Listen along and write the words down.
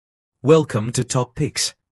Welcome to Top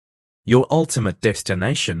Picks, your ultimate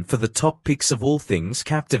destination for the top picks of all things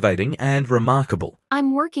captivating and remarkable.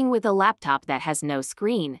 I'm working with a laptop that has no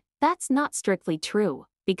screen. That's not strictly true,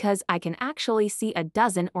 because I can actually see a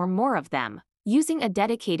dozen or more of them, using a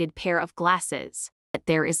dedicated pair of glasses. But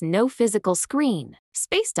there is no physical screen.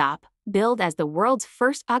 Spacetop, billed as the world's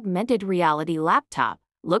first augmented reality laptop,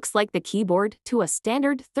 looks like the keyboard to a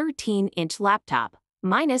standard 13-inch laptop,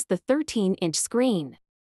 minus the 13-inch screen.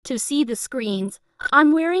 To see the screens,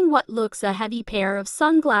 I'm wearing what looks a heavy pair of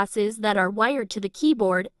sunglasses that are wired to the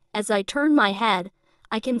keyboard. As I turn my head,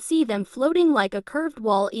 I can see them floating like a curved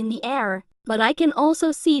wall in the air, but I can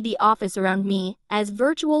also see the office around me as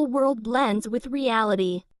virtual world blends with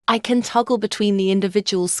reality. I can toggle between the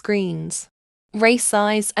individual screens,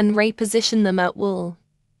 resize and reposition them at will,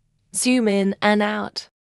 zoom in and out,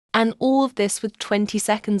 and all of this with 20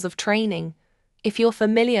 seconds of training. If you're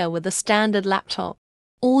familiar with a standard laptop,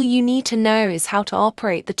 all you need to know is how to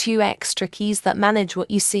operate the 2 extra keys that manage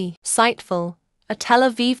what you see. Sightful, a Tel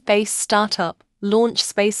Aviv-based startup, launched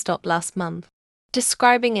Spacetop last month,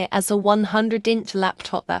 describing it as a 100-inch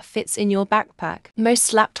laptop that fits in your backpack.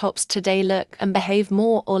 Most laptops today look and behave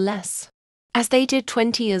more or less as they did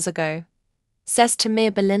 20 years ago, says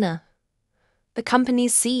Tamir Berliner, the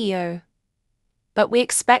company's CEO. But we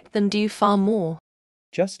expect them to do far more.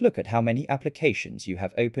 Just look at how many applications you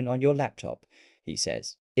have open on your laptop, he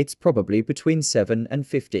says. It's probably between 7 and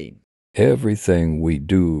 15. Everything we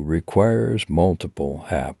do requires multiple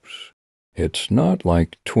apps. It's not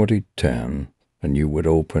like 2010 and you would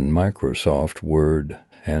open Microsoft Word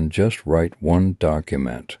and just write one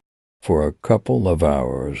document for a couple of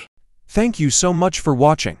hours. Thank you so much for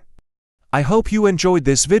watching. I hope you enjoyed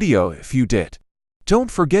this video. If you did,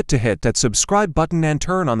 don't forget to hit that subscribe button and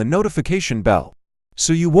turn on the notification bell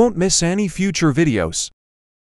so you won't miss any future videos.